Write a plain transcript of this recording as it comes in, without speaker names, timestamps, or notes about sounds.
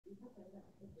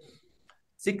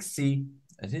6C,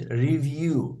 is it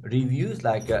review? Review is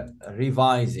like a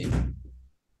revising.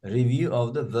 Review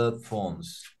of the verb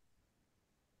forms.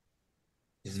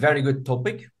 It's a very good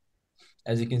topic.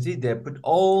 As you can see, they put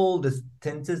all the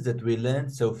tenses that we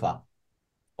learned so far.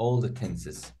 All the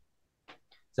tenses.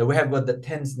 So we have got the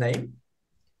tense name,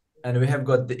 and we have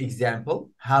got the example,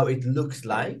 how it looks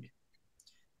like,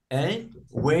 and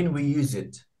when we use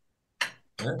it.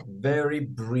 Very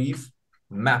brief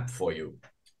map for you.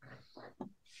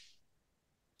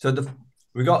 So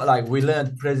we got like, we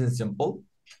learned present simple,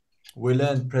 we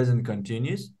learned present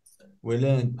continuous, we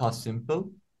learned past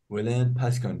simple, we learned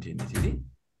past continuous. You see?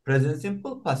 Present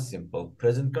simple, past simple,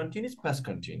 present continuous, past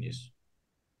continuous.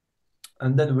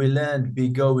 And then we learned be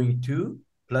going to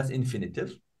plus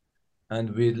infinitive.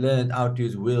 And we learned how to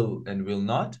use will and will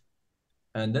not.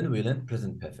 And then we learned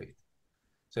present perfect.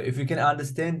 So if you can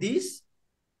understand these,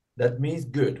 that means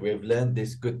good. We've learned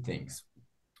these good things.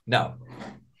 Now,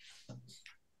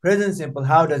 present simple,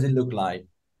 how does it look like?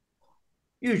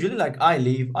 Usually like I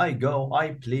leave, I go, I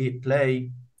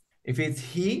play. If it's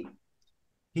he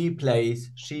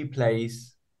plays, she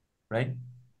plays, right?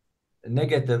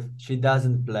 Negative, she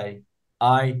doesn't play.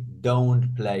 I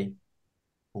don't play.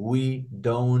 We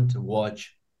don't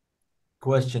watch.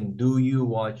 Question, do you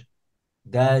watch?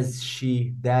 Does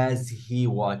he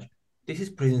watch? This is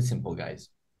present simple, guys.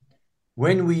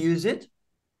 When we use it,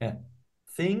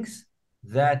 things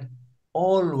that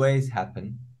always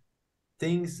happen,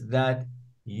 things that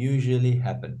usually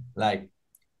happen, like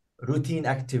routine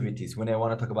activities. When I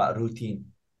want to talk about routine,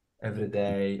 every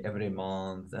day, every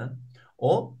month,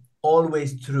 or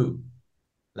always true,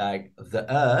 like the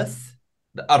earth,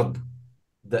 the ard,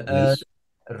 the earth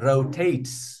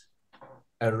rotates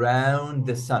around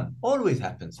the sun. Always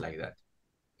happens like that.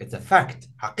 It's a fact,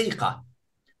 حقيقة.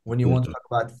 When you want to talk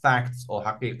about facts or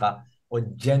حقيقة or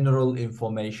general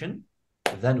information,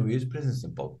 then we use present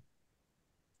simple.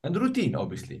 And routine,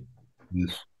 obviously.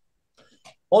 Yes.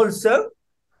 Also,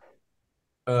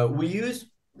 we use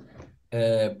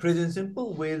present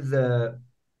simple with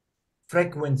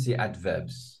frequency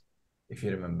adverbs. If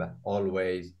you remember,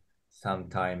 always,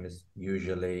 sometimes,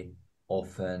 usually,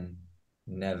 often,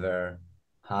 never,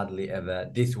 hardly ever.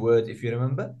 These words, if you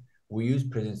remember, we use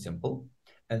present simple.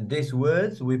 And these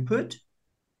words we put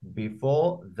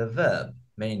before the verb,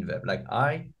 main verb, like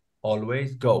I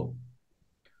always go.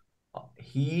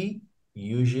 He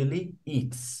usually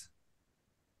eats.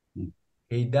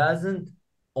 He doesn't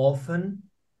often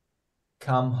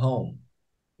come home.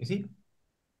 You see,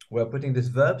 we're putting these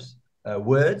verbs,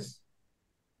 words,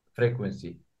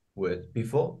 frequency, words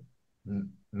before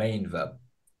main verb.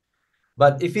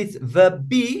 But if it's verb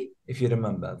be, if you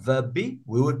remember, verb be,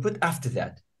 we would put after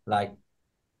that, like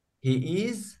he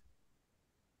is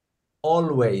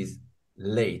always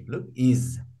late. Look,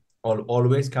 is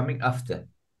always coming after.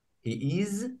 He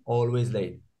is always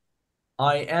late.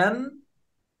 I am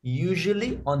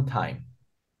usually on time.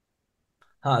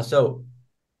 So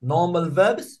normal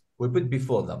verbs, we put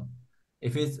before them.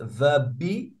 If it's verb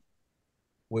be,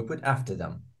 we put after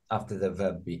them, after the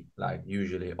verb be, like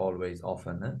usually, always,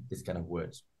 often, these kind of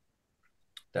words.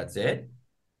 That's it.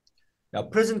 Now,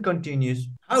 present continuous,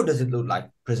 how does it look like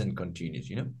present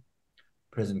continuous,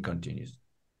 Present continuous.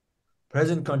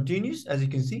 Present continuous, as you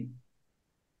can see,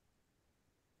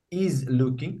 is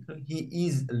looking, he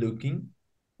is looking,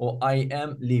 or I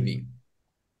am leaving.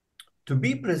 To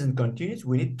be present continuous,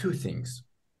 we need two things.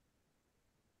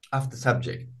 After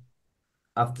subject,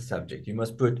 you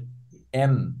must put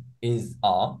am is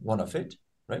are, one of it,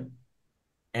 right?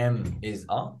 Am is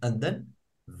are, and then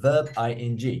verb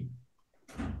ing.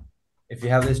 If you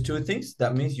have these two things,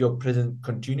 that means your present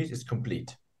continuous is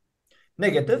complete.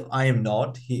 Negative, I am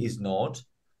not, he is not,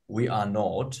 we are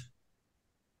not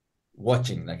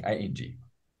watching, like ing.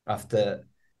 After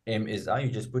am is are, you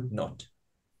just put not.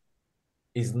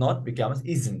 Is not becomes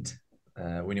isn't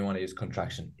when you want to use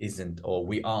contraction, isn't, or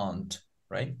we aren't,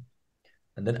 right?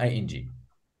 And then ing.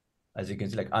 As you can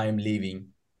see, like I am leaving,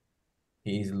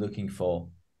 he is looking for,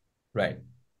 right?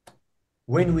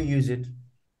 When we use it,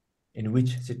 in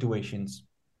which situations?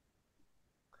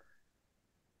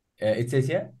 It says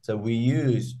here, so we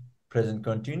use present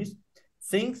continuous,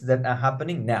 things that are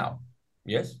happening now.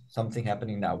 Yes, something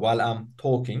happening now. While I'm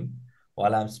talking,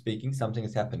 while I'm speaking, something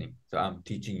is happening. So I'm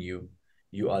teaching you,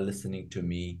 you are listening to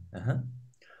me.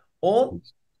 Or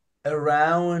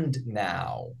around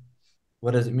now.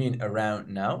 What does it mean, around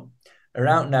now?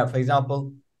 Around now, for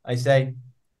example, I say,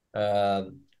 I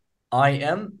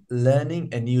am learning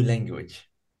a new language.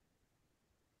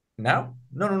 Now?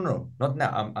 No, not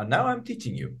now. Now I'm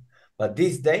teaching you. But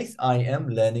these days, I am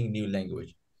learning new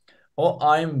language. Or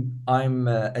I'm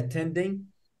attending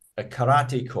a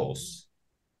karate course.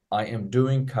 I am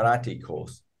doing karate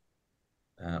course.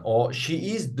 Or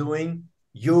she is doing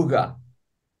yoga.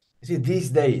 You see, these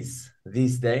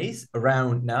days,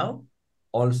 around now,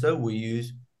 also we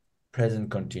use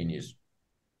present continuous.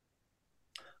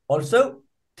 Also,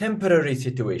 temporary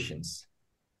situations.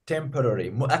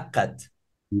 Temporary, mu'akkad,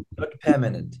 not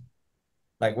permanent.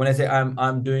 Like when I say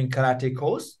I'm doing karate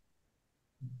course,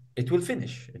 it will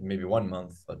finish in maybe 1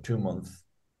 month or 2 months.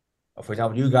 Or for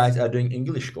example, you guys are doing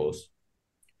English course.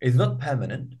 It's not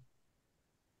permanent.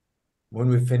 When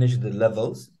we finish the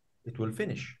levels, it will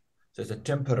finish. So it's a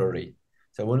temporary.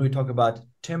 So when we talk about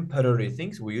temporary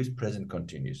things, we use present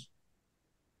continuous.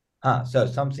 So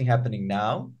something happening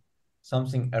now,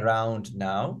 something around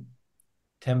now,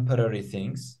 temporary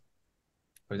things.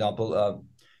 For example,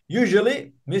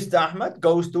 usually Mr. Ahmed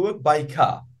goes to work by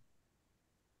car.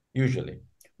 Usually.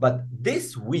 But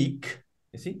this week,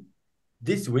 you see,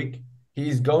 this week, he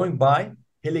is going by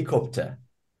helicopter.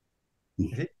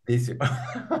 This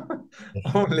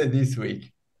only this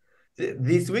week.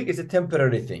 This week is a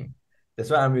temporary thing. That's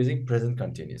why I'm using present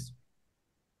continuous.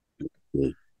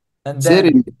 And Sir,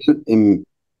 then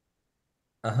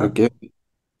okay.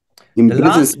 In the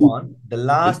present last one, the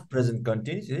last present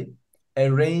continuous,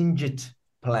 arranged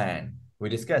plan. We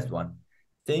discussed one.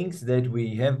 Things that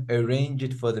we have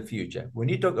arranged for the future. When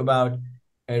you talk about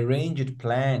arranged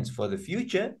plans for the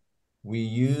future, we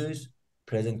use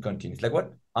present continuous. Like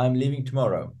what? I'm leaving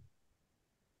tomorrow.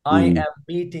 I am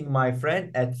meeting my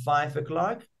friend at 5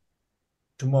 o'clock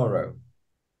tomorrow.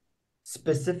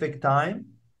 Specific time,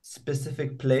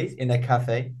 specific place in a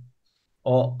cafe.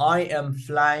 Or I am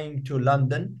flying to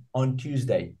London on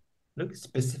Tuesday. Look,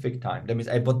 specific time. That means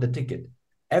I bought the ticket.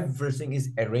 Everything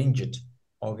is arranged,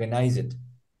 organized.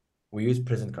 We use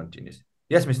present continuous.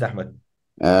 Yes, Mr. Ahmed.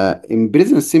 in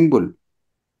present simple,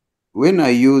 when I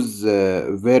use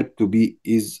verb to be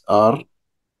is are.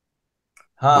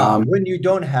 When you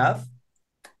don't have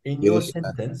in your Yes.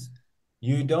 sentence,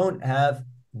 you don't have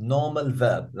normal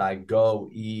verb like go,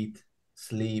 eat,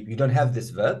 sleep. You don't have this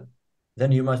verb.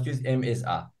 Then you must use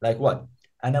MSR. Like what?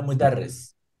 أنا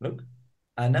مدرس. Look,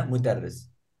 أنا مدرس.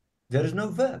 There is no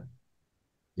verb.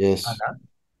 Yes. أنا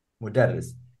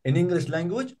مدرس. In English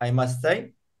language, I must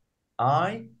say,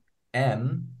 I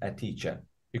am a teacher.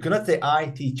 You cannot say I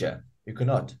teacher. You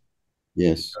cannot.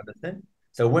 Yes. You understand?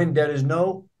 So when there is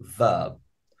no verb,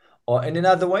 or in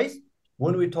other ways,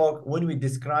 when we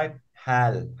describe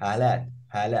halat,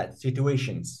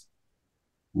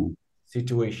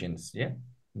 situations, yeah.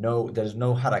 No, there's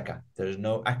no haraka. There is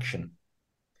no action.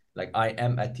 Like I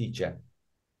am a teacher,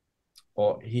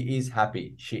 or he is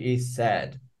happy, she is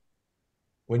sad.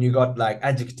 When you got like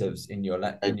adjectives in your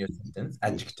sentence,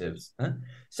 adjectives. Huh?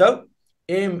 So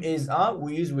am is are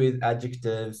we use with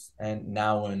adjectives and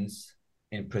nouns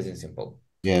in present simple.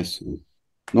 Yes.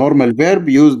 Normal verb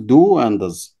use do and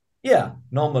does. Yeah,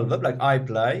 normal verb like I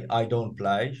play, I don't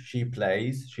play, she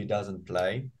plays, she doesn't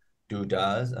play, do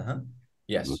does.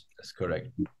 Yes, that's correct.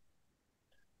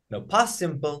 Now past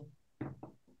simple.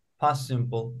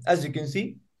 As you can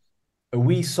see,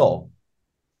 we saw.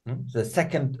 The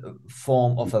second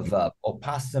form of a verb or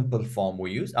past simple form we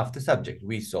use after subject.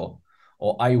 We saw,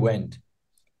 or I went.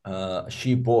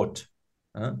 She bought.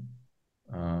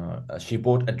 She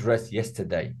bought a dress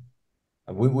yesterday.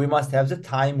 We must have the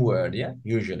time word, yeah?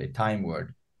 Usually, time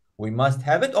word. We must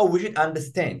have it, or we should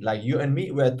understand. Like you and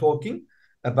me, we are talking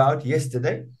about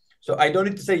yesterday. So I don't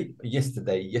need to say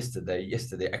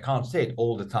yesterday. I can't say it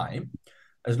all the time.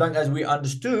 As long as we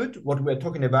understood what we're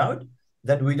talking about,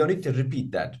 then we don't need to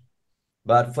repeat that.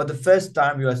 But for the first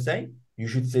time you are saying, you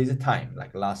should say the time,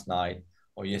 like last night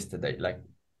or yesterday. Like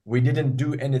we didn't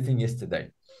do anything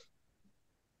yesterday.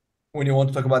 When you want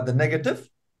to talk about the negative,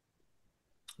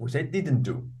 we say didn't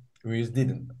do. We use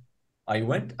didn't. I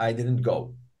went, I didn't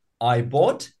go. I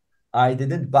bought, I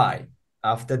didn't buy.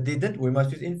 After didn't, we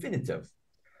must use infinitive.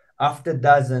 After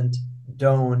doesn't,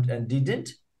 don't, and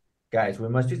didn't, guys, we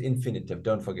must use infinitive.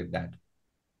 Don't forget that.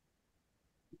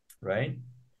 Right?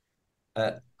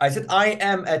 I said, I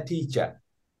am a teacher.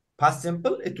 Past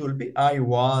simple, it will be, I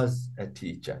was a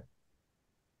teacher.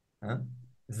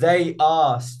 They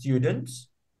are students.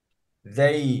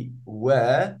 They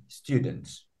were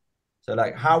students. So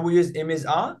like how we use am is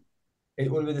are, it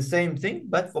will be the same thing,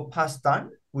 but for past time,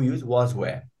 we use was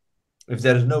were. If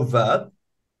there is no verb,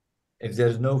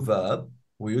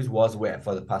 we use was were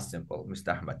for the past simple,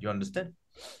 Mr. Ahmed. You understand?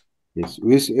 Yes.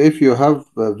 If you have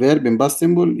a verb in past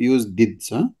simple, use did,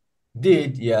 huh?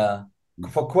 Did, yeah.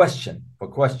 For question. For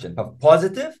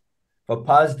positive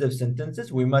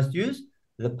sentences, we must use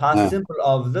the past simple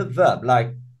of the verb.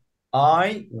 Like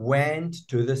I went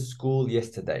to the school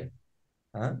yesterday.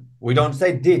 We don't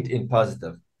say did in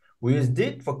positive. We use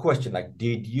did for question, like,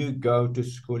 did you go to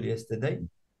school yesterday?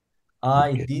 I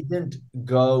Okay. didn't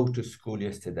go to school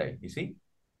yesterday. You see?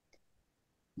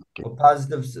 Okay. For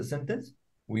positive sentence,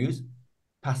 we use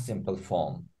past simple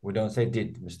form. We don't say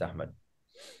did, Mr. Ahmed.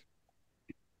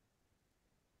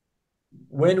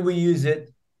 When we use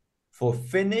it for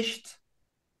finished,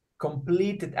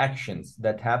 completed actions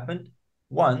that happened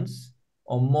once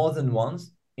or more than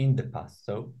once in the past.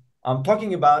 So I'm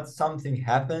talking about something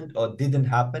happened or didn't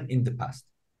happen in the past.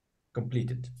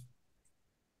 Completed.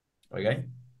 Okay?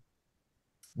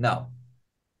 Now,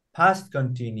 past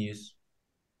continuous.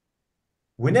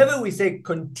 Whenever we say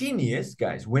continuous,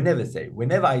 guys,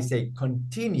 whenever I say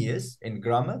continuous in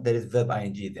grammar, there is verb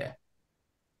ing there.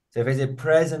 So if I say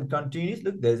present continuous,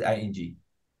 look, there's ing.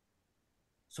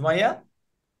 Sumaya,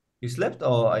 you slept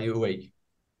or are you awake?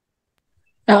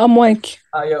 I'm awake.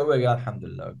 You're awake,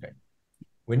 alhamdulillah, okay.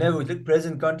 Whenever we look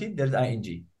present continuous, there is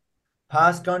ing.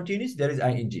 Past continuous, there is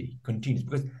ing, continuous,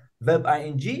 because verb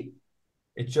ing,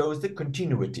 it shows the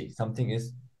continuity. Something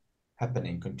is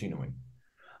happening, continuing.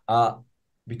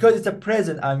 Because it's a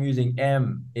present, I'm using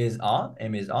am is are,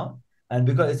 and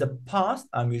because it's a past,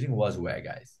 I'm using was were,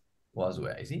 guys. Was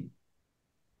were, you see?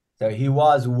 So he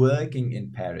was working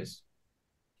in Paris.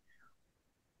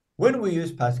 When we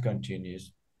use past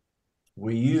continuous,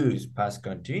 we use past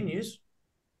continuous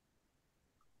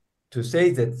to say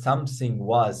that something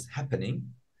was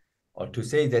happening, or to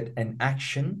say that an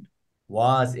action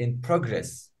was in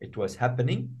progress. It was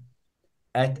happening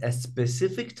at a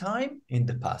specific time in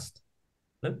the past.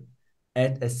 Look,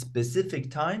 at a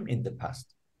specific time in the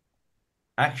past.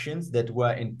 Actions that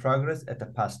were in progress at a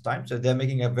past time. So they're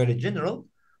making a very general,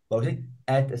 but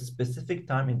at a specific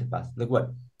time in the past. Look what?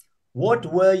 What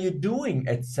were you doing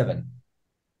at 7?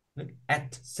 Look,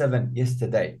 at 7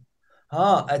 yesterday.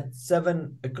 At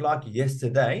 7 o'clock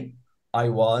yesterday, I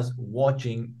was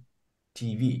watching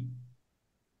TV.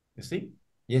 You see?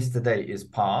 Yesterday is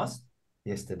past.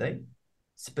 Yesterday.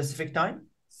 Specific time,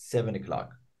 7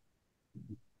 o'clock.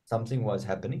 Something was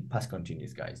happening. Past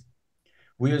continuous, guys.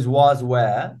 We use was,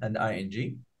 were, and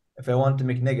ing. If I want to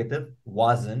make negative,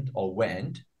 wasn't or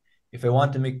went. If I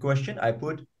want to make question, I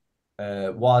put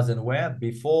was and were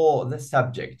before the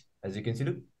subject. As you can see,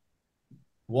 look.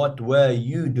 What were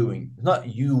you doing? Not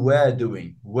you were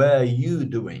doing. Were you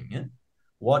doing? Yeah?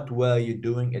 What were you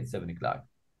doing at 7 o'clock?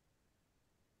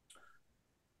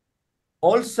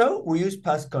 Also, we use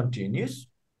past continuous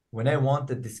when I want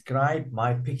to describe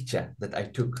my picture that I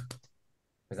took.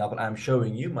 For example, I'm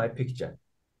showing you my picture.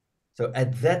 So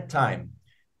at that time,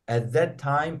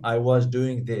 I was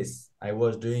doing this. I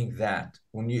was doing that.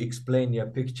 When you explain your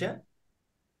picture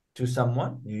to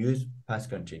someone, you use past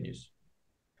continuous.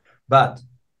 But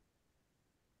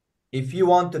if you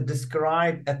want to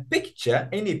describe a picture,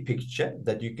 any picture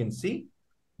that you can see,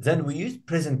 then we use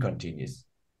present continuous.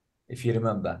 If you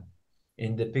remember,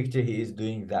 in the picture, he is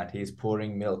doing that. He is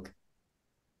pouring milk.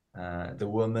 The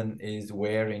woman is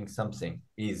wearing something.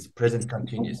 Is present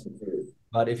continuous.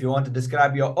 But if you want to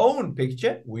describe your own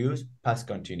picture, we use past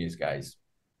continuous, guys.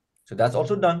 So that's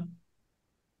also done.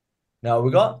 Now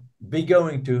we got be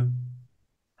going to.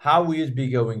 How we use be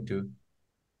going to?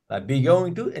 Like be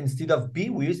going to, instead of be,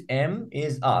 we use am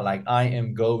is are. Like I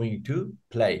am going to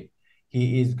play.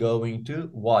 He is going to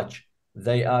watch.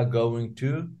 They are going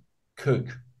to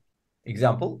cook.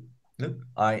 Example, look,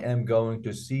 I am going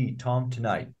to see Tom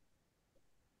tonight.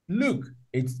 Look,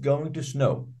 it's going to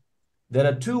snow. There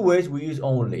are two ways we use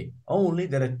only.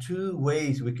 There are two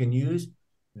ways we can use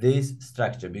this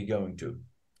structure, be going to.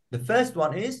 The first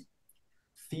one is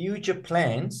future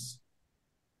plans.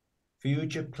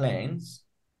 Future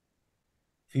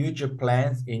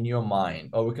plans in your mind.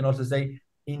 Or we can also say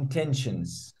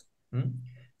intentions.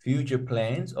 Future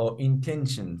plans or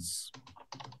intentions.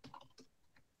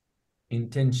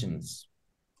 Intentions.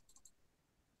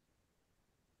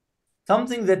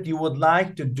 Something that you would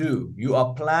like to do. You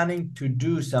are planning to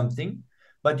do something,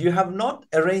 but you have not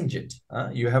arranged it.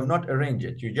 You have not arranged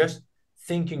it. You're just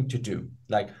thinking to do.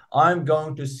 Like, I'm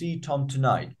going to see Tom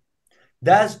tonight.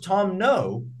 Does Tom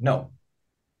know? No,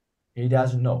 he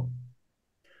doesn't know.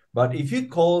 But if you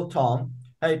call Tom,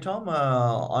 hey, Tom,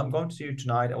 I'm going to see you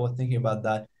tonight. I was thinking about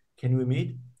that. Can we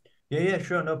meet? Yeah,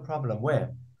 sure, no problem.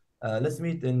 Where? Let's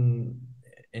meet in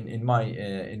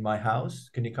my house.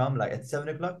 Can you come like at 7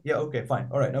 o'clock? Yeah, okay, fine.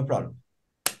 All right, no problem.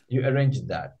 You arranged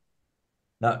that.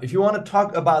 Now, if you want to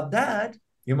talk about that,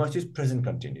 you must use present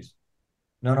continuous.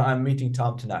 No, I'm meeting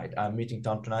Tom tonight. I'm meeting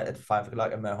Tom tonight at 5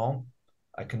 o'clock at my home.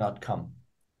 I cannot come.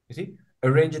 You see?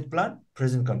 Arranged plan,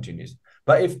 present continuous.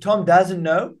 But if Tom doesn't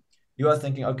know, You are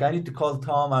thinking, okay, I need to call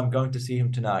Tom. I'm going to see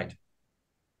him tonight.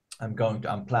 I'm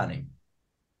planning.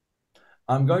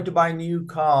 I'm going to buy a new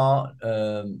car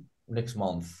next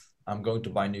month. I'm going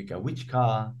to buy a new car. Which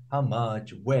car? How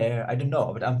much? Where? I don't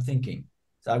know, but I'm thinking.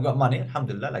 So I've got money,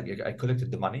 alhamdulillah. Like I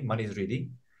collected the money. Money is ready.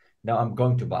 Now I'm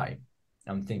going to buy.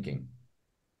 I'm thinking.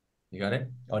 You got it?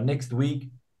 Or next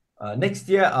week, next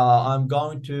year, I'm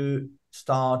going to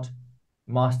start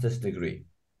master's degree.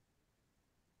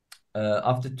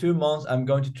 After 2 months, I'm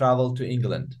going to travel to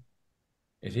England.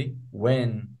 You see?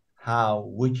 When, how,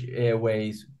 which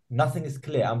airways, nothing is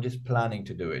clear. I'm just planning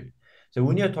to do it. So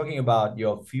when you're talking about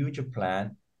your future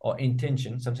plan or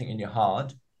intention, something in your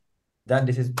heart, then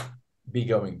this is be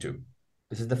going to.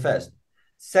 This is the first.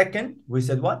 Second, we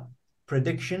said what?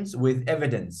 Predictions with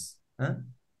evidence. Huh?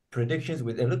 Predictions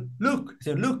with look.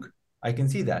 So look, I can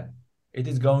see that. It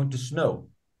is going to snow.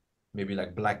 Maybe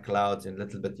like black clouds and a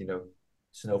little bit,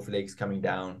 snowflakes coming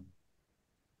down.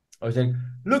 I was saying,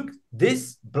 look,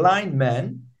 this blind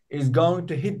man is going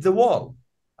to hit the wall.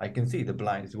 I can see the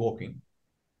blind is walking.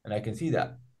 And I can see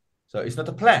that. So it's not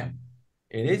a plan.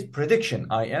 It is prediction.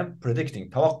 I am predicting.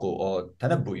 Tawakku or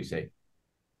tanabbu, you say.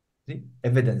 See?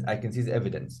 Evidence. I can see the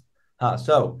evidence.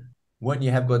 So when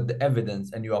you have got the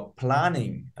evidence and you are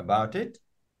planning about it,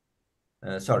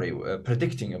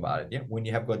 predicting about it. Yeah. When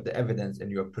you have got the evidence and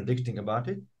you are predicting about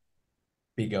it,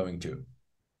 be going to.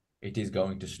 It is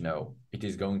going to snow. It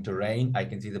is going to rain. I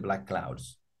can see the black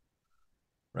clouds.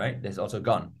 Right? That's also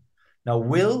gone. Now,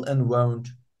 will and won't.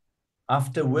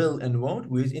 After will and won't,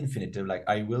 we use infinitive, like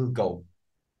I will go.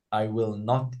 I will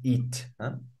not eat.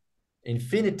 Huh?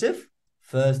 Infinitive,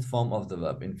 first form of the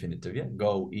verb, infinitive. Yeah?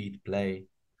 Go, eat, play.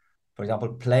 For example,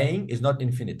 playing is not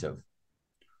infinitive.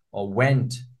 Or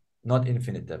went, not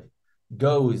infinitive.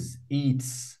 Goes,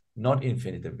 eats, not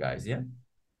infinitive, guys. Yeah.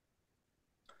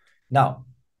 Now,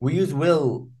 we use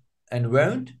will and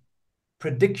won't.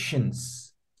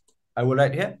 Predictions. I will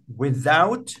write here,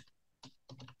 without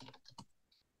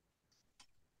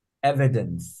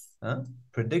evidence.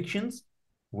 Predictions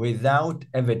without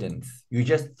evidence. You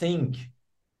just think,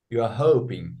 you are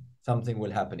hoping something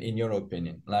will happen in your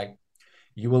opinion. Like,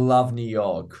 you will love New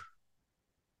York.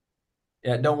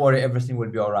 Yeah, don't worry, everything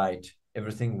will be all right.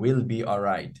 Everything will be all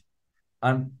right.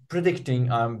 I'm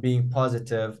predicting, I'm being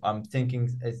positive, I'm thinking,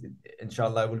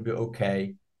 inshallah, it will be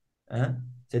okay.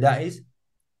 So that is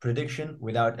prediction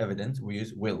without evidence. We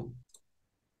use will.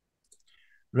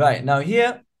 Right, now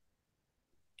here,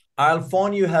 I'll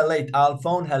phone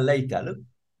her later. Look,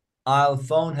 I'll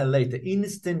phone her later.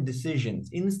 Instant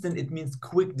decisions. Instant, it means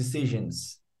quick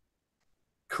decisions.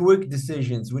 Quick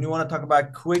decisions. When you want to talk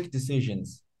about quick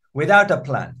decisions, without a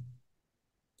plan,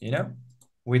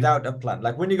 without a plan.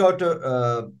 Like when you go to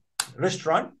a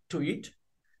restaurant to eat,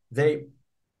 they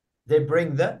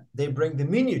bring the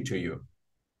menu to you.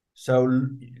 So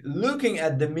looking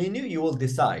at the menu, you will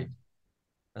decide.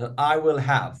 I will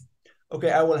have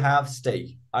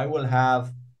steak. I will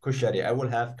have kushari. I will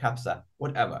have kapsa,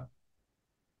 whatever.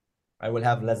 I will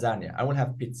have lasagna. I will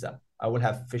have pizza. I will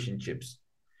have fish and chips.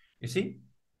 You see,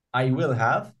 I will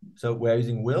have. So we're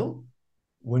using will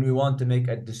when we want to make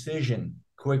a decision,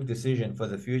 quick decision for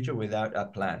the future without a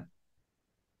plan.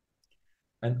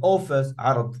 And offers,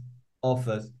 arad,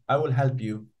 offers, I will help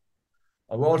you.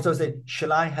 Or we also say,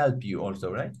 shall I help you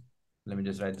also, right? Let me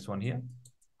just write this one here.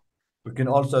 We can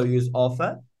also use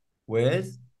offer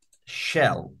with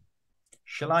shall.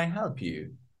 Shall I help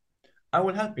you? I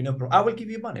will help you, no problem. I will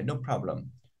give you money, no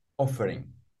problem.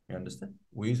 Offering, you understand?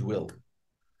 We use will.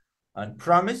 And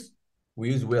promise,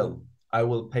 we use will. I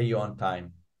will pay you on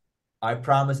time. I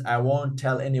promise I won't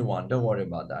tell anyone. Don't worry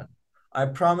about that. I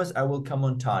promise I will come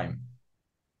on time.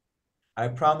 I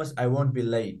promise I won't be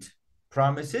late.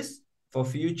 Promises for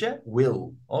future,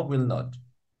 will or will not.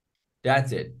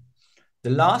 That's it. The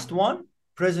last one,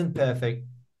 present perfect.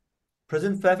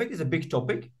 Present perfect is a big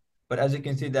topic, but as you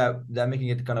can see, they're making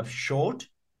it kind of short.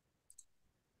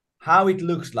 How it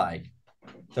looks like.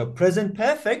 So present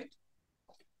perfect,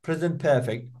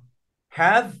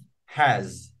 have,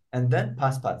 has, and then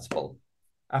past participle.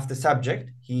 After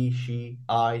subject, he, she,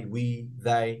 I, we,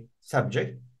 they,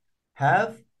 subject,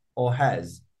 have or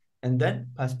has, and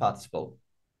then past participle.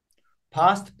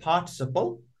 Past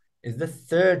participle is the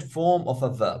third form of a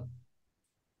verb.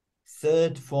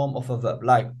 Third form of a verb,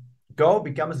 like go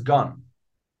becomes gone.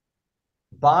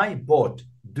 Buy, bought.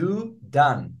 Do,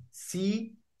 done.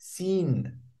 See,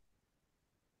 seen.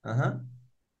 Have,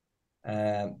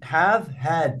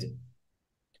 had.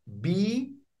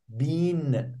 Be,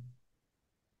 been.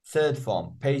 Third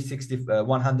form, page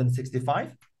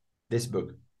 165. This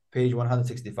book, page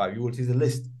 165. You will see the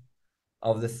list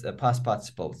of this past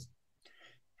participles.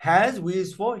 Has we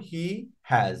use for he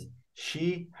has,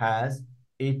 she has,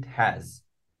 it has.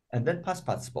 And then past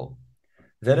participle.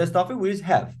 The rest of it we use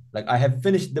have. Like I have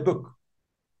finished the book.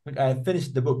 Like I have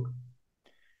finished the book.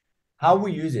 How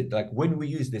we use it, like when we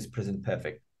use this present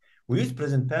perfect. We use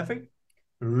present perfect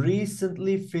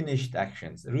recently finished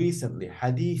actions. Recently,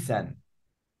 hadithan,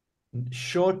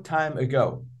 short time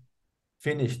ago,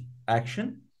 finished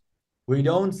action. We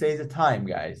don't say the time,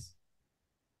 guys.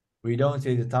 We don't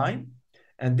say the time.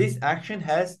 And this action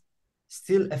has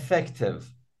still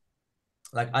effective.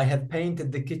 Like I have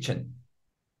painted the kitchen.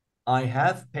 I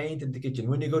have painted the kitchen.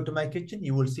 When you go to my kitchen,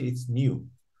 you will see it's new.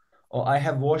 Or I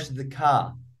have washed the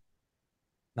car.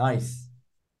 Nice.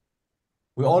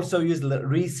 We also use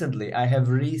recently. I have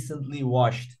recently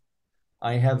washed.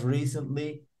 I have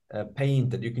recently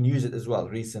painted. You can use it as well,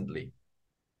 recently.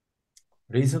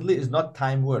 Recently is not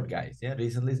time word, guys. Yeah,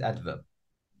 recently is adverb.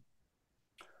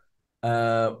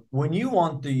 When you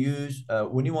want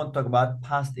to talk about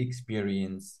past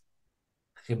experience,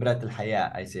 خبرات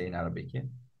الحياة, I say in Arabic, yeah?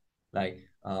 Like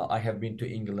I have been to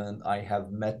England, I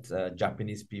have met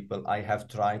Japanese people, I have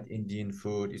tried Indian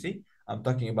food. You see, I'm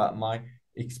talking about my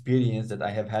experience that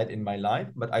I have had in my life,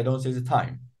 but I don't say the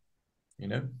time, you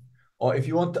know? Or if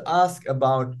you want to ask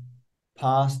about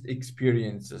past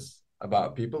experiences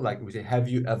about people, like we say, have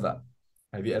you ever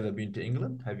been to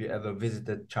England? Have you ever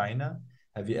visited China?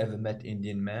 Have you ever met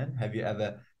Indian men? Have you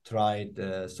ever tried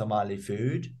Somali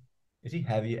food? You see,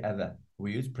 have you ever?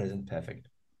 We use present perfect.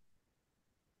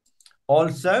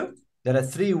 Also, there are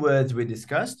 3 words we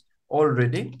discussed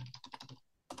already.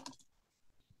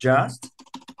 Just,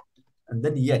 and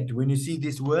then yet. When you see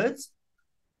these words,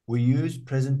 we use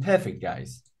present perfect,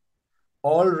 guys.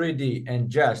 Already and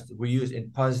just we use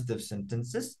in positive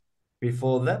sentences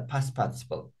before the past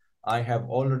participle. I have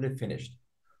already finished.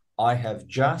 I have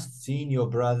just seen your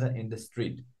brother in the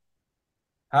street.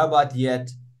 How about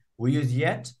yet? We use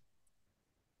yet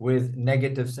with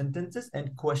negative sentences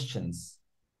and questions.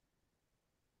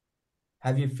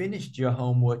 Have you finished your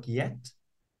homework yet?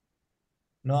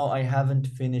 No, I haven't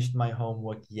finished my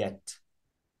homework yet.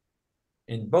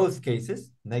 In both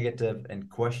cases, negative and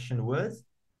question words,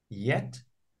 yet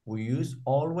we use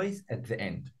always at the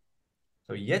end.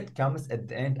 So yet comes at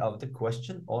the end of the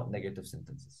question or negative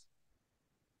sentences.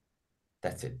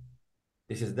 That's it.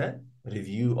 This is the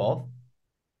review of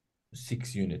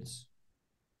 6 units.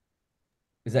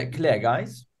 Is that clear,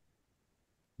 guys?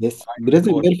 Yes,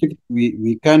 present perfect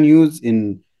we can use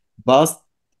in past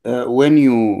when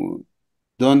you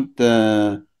don't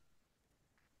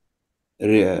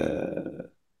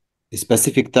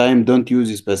specific time, don't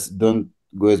use don't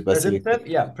go specific.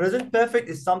 Present perfect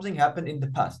is something happened in the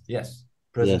past. Yes.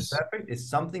 Present perfect is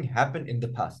something happened in the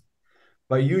past.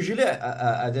 But usually,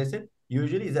 as I said,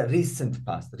 usually is a recent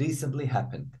past, recently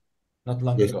happened, not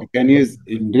long ago. You can use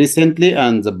in recently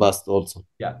and the past also.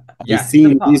 Yeah. I've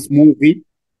seen this movie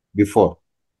before.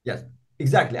 Yes,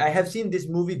 exactly. I have seen this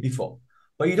movie before.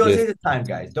 But you don't say the time,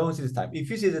 guys. Don't say the time. If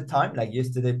you say the time, like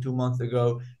yesterday, 2 months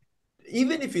ago,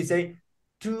 even if you say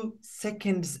 2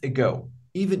 seconds ago,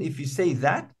 even if you say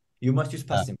that, you must use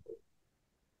past simple.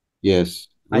 Yes.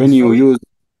 When you use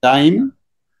time,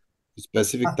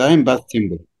 specific time, past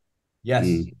simple. Yes.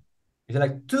 It's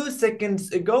like 2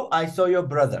 seconds ago, I saw your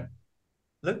brother.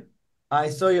 Look, I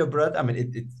saw your brother. I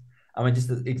mean, just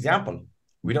an example.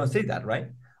 We don't say that, right?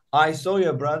 I saw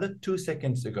your brother 2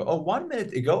 seconds ago. Or 1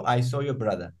 minute ago, I saw your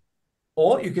brother.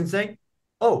 Or you can say,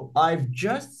 oh, I've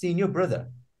just seen your brother.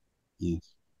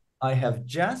 Yes. I have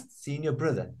just seen your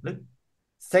brother. Look,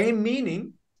 same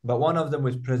meaning, but one of them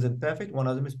was present perfect, one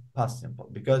of them is past simple.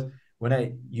 Because when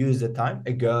I use the time,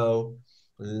 ago,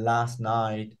 last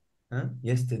night,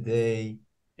 yesterday,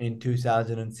 in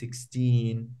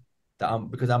 2016,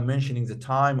 because I'm mentioning the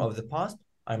time of the past,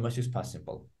 I must use past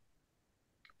simple.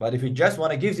 But if you just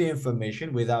want to give the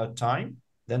information without time,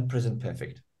 then present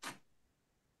perfect.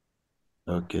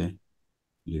 Okay.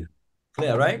 Yeah.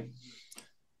 Clear, right?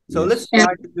 So let's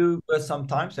try to do some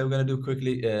time. So we're going to do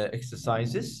quickly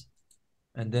exercises.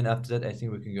 And then after that, I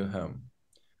think we can go home.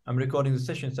 I'm recording the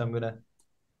session, so I'm going to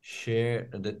share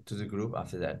that to the group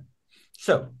after that.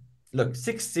 So look,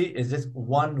 6C is just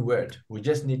one word. We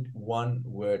just need one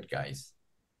word, guys.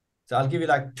 So I'll give you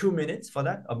like 2 minutes for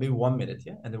that, or maybe 1 minute,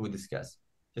 yeah? And then we'll discuss.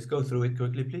 Just go through it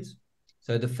quickly, please.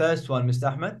 So the first one,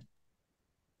 Mr. Ahmed.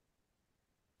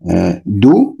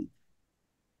 Do.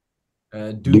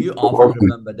 Do you often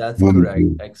remember? That's correct.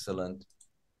 Excellent.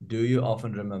 Do you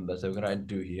often remember? So we're going to write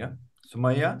do here.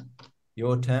 Sumaya,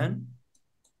 your turn.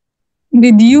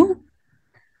 Did you?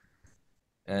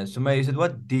 Sumaya, you said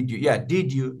what? Did you? Yeah,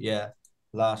 did you? Yeah,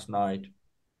 last night.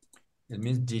 It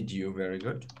means did you. Very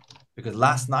good. because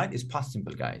last night is past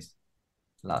simple, guys.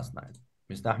 Last night.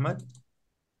 Mr. Ahmed?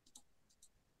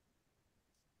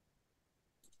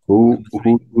 Who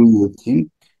do you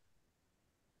think?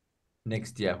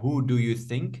 Next year, who do you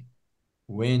think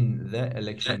win the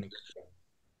election?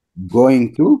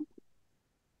 Going to?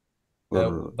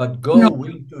 Or But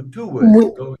going to two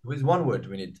words. Go with one word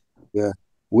we need. yeah.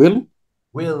 Will?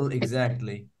 Will,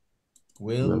 exactly.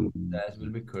 Will, that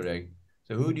will be correct.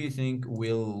 So who do you think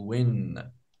will win?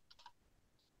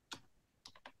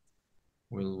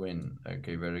 Will win.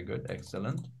 Okay, very good.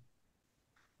 Excellent.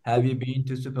 Have you been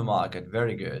to supermarket?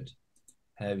 Very good.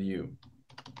 Have you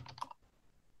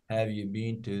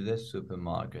been to the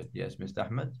supermarket? Yes, Mr.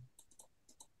 Ahmed?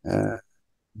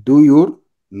 Do your,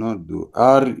 not do,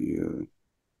 are you?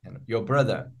 Your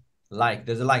brother. Like,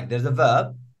 there's a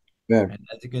verb. Yeah. And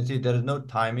as you can see, there is no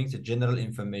timing. It's a general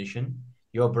information.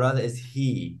 Your brother is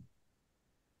he.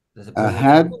 There's a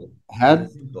present simple.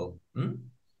 Present simple.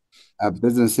 A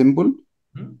present simple.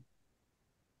 Hmm?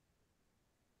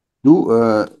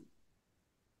 Do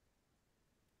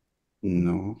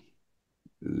no.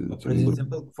 Present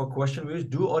simple for question we use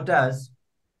do or does.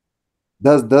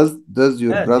 Does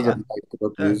your brother like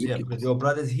rock music? Yeah, because your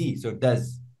brother is he, so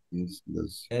does. Yes,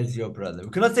 does. As your brother. We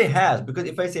cannot say has, because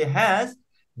if I say has,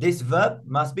 this verb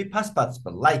must be past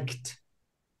participle, liked.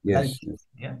 Yes. Liked. Yes.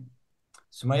 Yeah.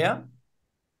 Sumaya?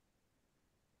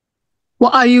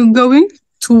 What are you going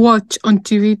to watch on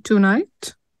TV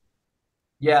tonight?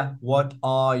 Yeah, what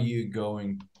are you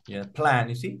going? Yeah, plan,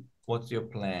 you see? What's your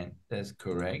plan? That's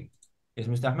correct. Yes,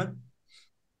 Mr. Ahmed?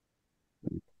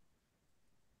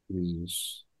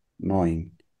 Is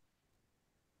knowing.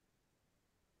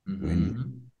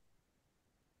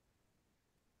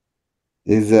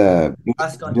 Is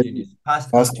past continuous. Past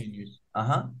continuous.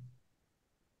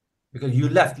 Because you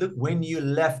left. Look, when you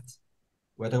left,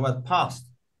 we're talking about past.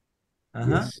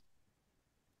 Yes.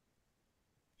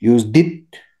 Use did.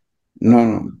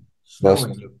 No.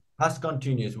 Snowing. Look, past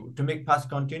continuous. To make past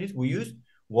continuous, we use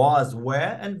was, were,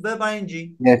 and verb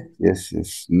ing.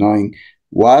 Yes. Knowing.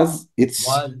 Was it?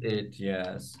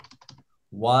 Yes.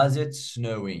 Was it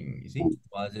snowing? You see?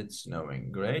 Was it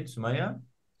snowing? Great. Sumaya?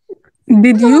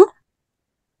 Did you?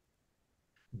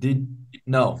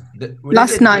 No.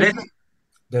 Last night.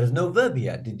 There's no verb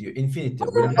here. Did you? Infinitive.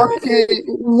 Okay.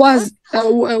 Was,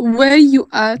 were you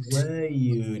at? Were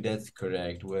you? That's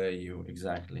correct. Were you?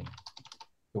 Exactly.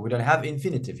 But we don't have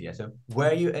infinitive here. So,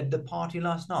 were you at the party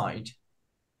last night?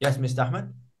 Yes, Mr.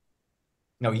 Ahmed?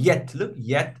 No, yet. Look,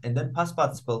 yet, and then past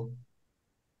participle.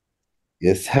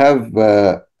 Yes, have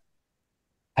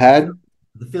had.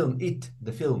 The film,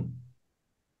 the film.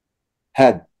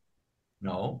 Had.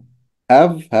 No.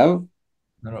 Have.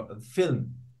 No,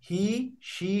 film. He,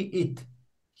 she, it.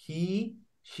 He,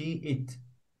 she, it.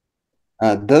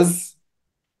 Does.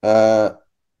 This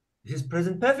is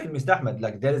present perfect, Mr. Ahmed.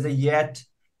 Like there is a yet,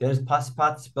 there is past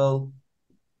participle.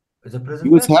 It's a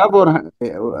present use perfect.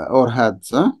 have or had,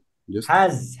 huh? Just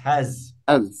has. Has,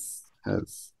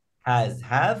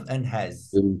 have, and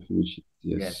has.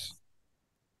 Yes.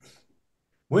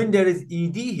 When there is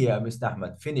ed here, Mr.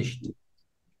 Ahmed, finished.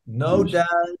 No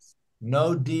does,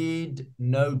 no did,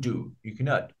 no do. You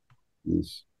cannot.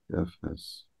 Yes,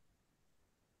 has.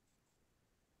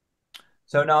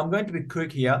 So now I'm going to be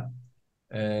quick here.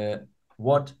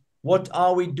 What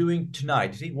are we doing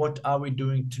tonight? See, what are we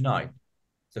doing tonight?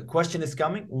 The question is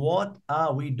coming. What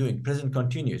are we doing? Present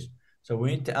continuous. So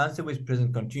we need to answer with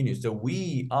present continuous. So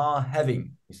we are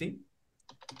having. You see,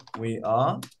 we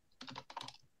are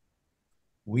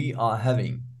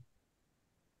having.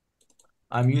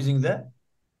 I'm using the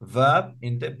verb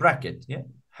in the bracket. Yeah,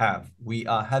 have. We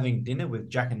are having dinner with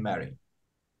Jack and Mary.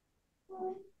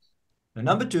 Now,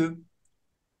 number 2.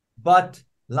 But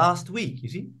last week, you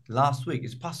see, last week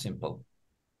is past simple.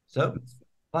 So,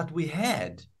 but we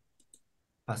had,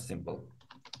 past simple.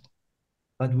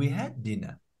 But we had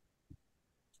dinner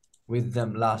with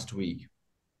them last week.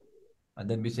 And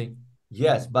then we say,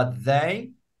 yes, but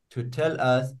they to tell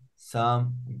us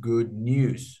some good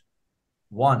news.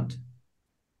 Want.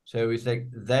 So we say,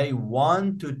 they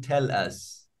want to tell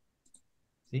us.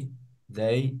 See,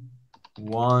 they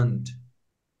want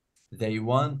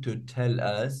to tell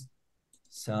us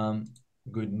some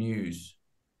good news.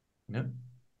 No?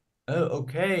 Oh,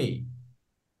 okay.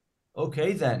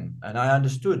 Okay, then. And I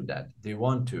understood that. They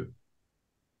want to.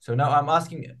 So now I'm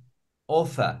asking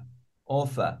offer.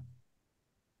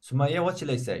 Sumaya, what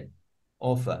shall I say?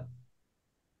 Offer.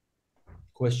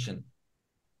 Question.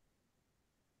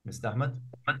 Mr. Ahmed?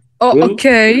 Oh, will?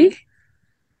 Okay.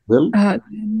 Will?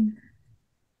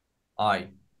 I.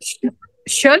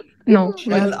 Shall? No.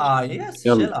 Shall I? Yes,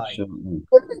 shall I?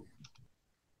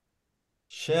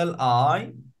 Shall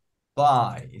I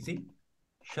buy? You see?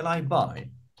 Shall I buy?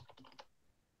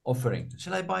 Offering.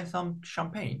 Shall I buy some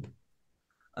champagne?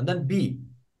 And then B.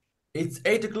 It's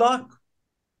 8 o'clock.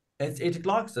 It's 8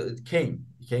 o'clock. So it came.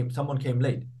 Someone came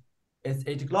late. It's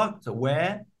 8 o'clock. So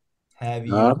where have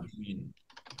you been?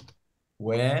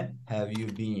 Where have you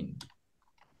been?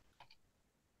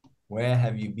 Where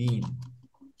have you been?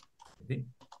 See?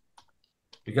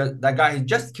 Because that guy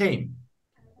just came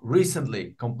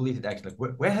recently, completed actually.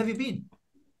 Where have you been?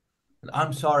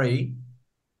 I'm sorry.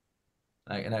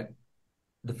 The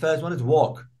first one is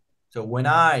walk. So when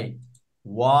I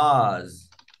was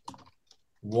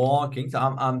walking, so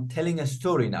I'm telling a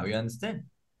story now, you understand?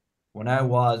 When I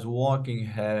was walking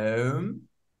home,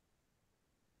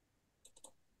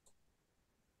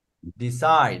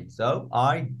 decide. So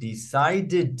I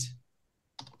decided.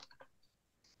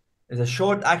 It's a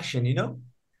short action, you know?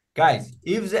 Guys,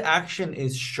 if the action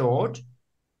is short,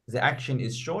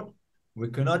 we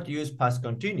cannot use past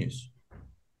continuous.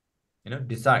 You know,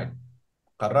 decide.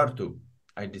 قررت.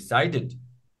 I decided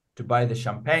to buy the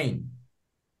champagne.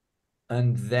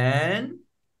 And then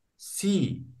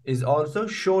C is also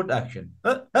short action.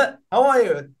 How are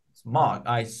you? It's Mark.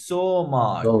 I saw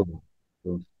Mark. Oh.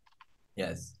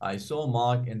 Yes, I saw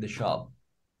Mark in the shop.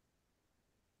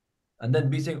 And then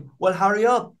B saying, well, hurry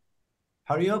up.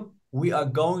 Hurry up. We are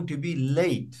going to be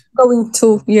late. Going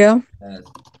to, yeah. Yes.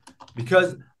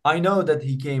 Because I know that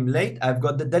he came late. I've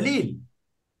got the dalil.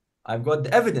 I've got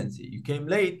the evidence. You came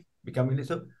late, becoming late.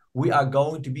 So we are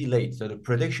going to be late. So the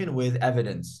prediction with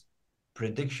evidence.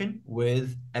 Prediction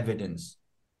with evidence.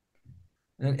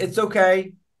 And it's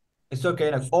okay. It's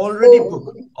okay. Like already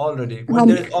booked. Already. When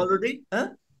there is already,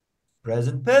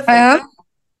 present perfect.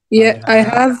 I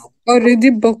have already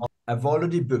booked. I've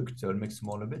already booked. So I'll make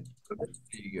smaller a bit. There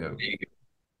you go.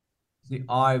 See,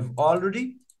 I've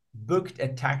already booked a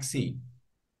taxi.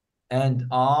 And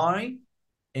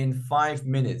in 5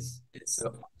 minutes.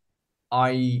 So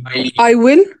I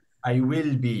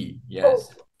will be. Yes.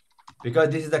 Because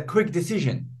this is a quick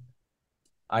decision.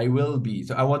 I will be.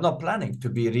 So I was not planning to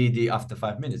be ready after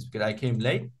 5 minutes because I came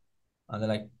late. And they're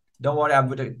like, don't worry,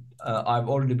 I've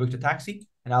already booked a taxi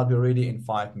and I'll be ready in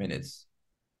 5 minutes.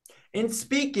 In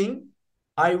speaking,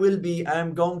 I'm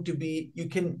going to be, you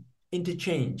can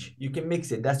interchange, you can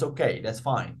mix it. That's okay. That's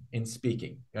fine in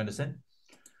speaking. You understand?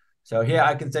 So here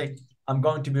I can say, I'm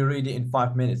going to be ready in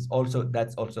 5 minutes. Also,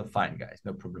 that's also fine, guys.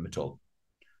 No problem at all.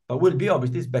 But will be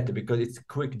obviously is better because it's a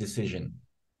quick decision.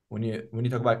 When you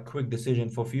talk about quick decision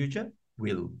for future,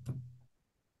 will.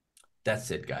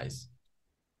 That's it, guys.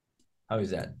 How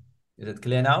is that? Is it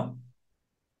clear now?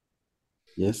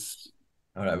 Yes.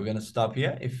 All right, we're gonna stop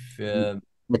here. If you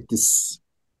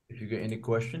get any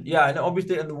question, yeah, and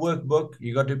obviously in the workbook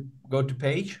you got to go to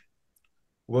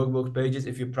workbook pages.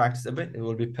 If you practice a bit, it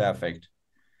will be perfect.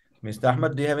 Mr.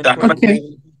 Ahmed, do you have any questions?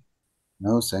 Okay.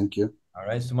 No, thank you. All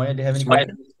right, Sumaya, do you have any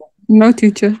questions? No,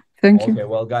 teacher. Thank you. Okay,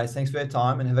 well, guys, thanks for your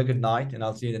time and have a good night. And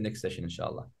I'll see you in the next session,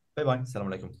 inshallah. Bye-bye. Assalamu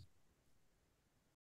alaikum.